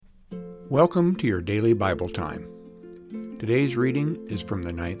Welcome to your daily Bible time. Today's reading is from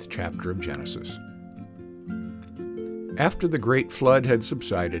the 9th chapter of Genesis. After the great flood had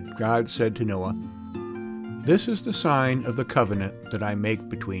subsided, God said to Noah, "This is the sign of the covenant that I make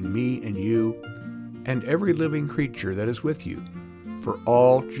between me and you and every living creature that is with you, for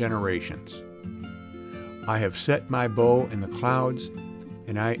all generations. I have set my bow in the clouds,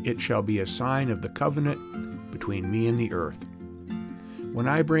 and it shall be a sign of the covenant between me and the earth. When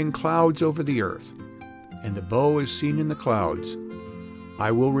I bring clouds over the earth, and the bow is seen in the clouds,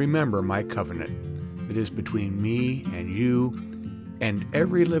 I will remember my covenant that is between me and you and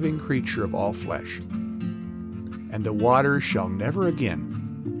every living creature of all flesh. And the waters shall never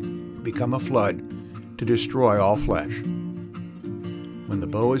again become a flood to destroy all flesh. When the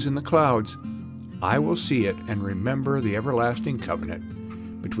bow is in the clouds, I will see it and remember the everlasting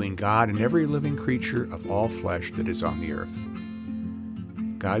covenant between God and every living creature of all flesh that is on the earth."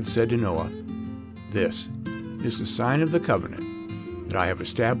 God said to Noah, "This is the sign of the covenant that I have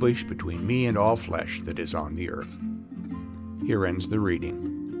established between me and all flesh that is on the earth." Here ends the reading.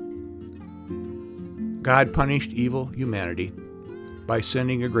 God punished evil humanity by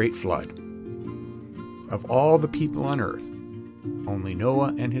sending a great flood. Of all the people on earth, only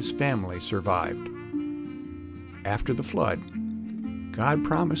Noah and his family survived. After the flood, God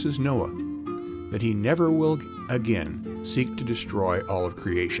promises Noah that he never will again seek to destroy all of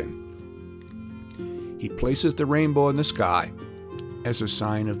creation. He places the rainbow in the sky as a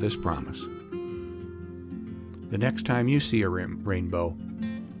sign of this promise. The next time you see a rainbow,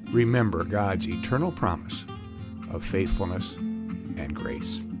 remember God's eternal promise of faithfulness and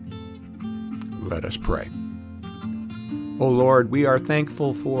grace. Let us pray. O Lord, we are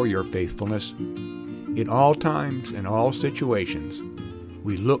thankful for your faithfulness. In all times and all situations,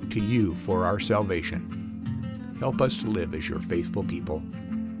 we look to you for our salvation. Help us to live as your faithful people.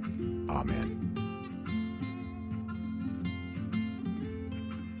 Amen.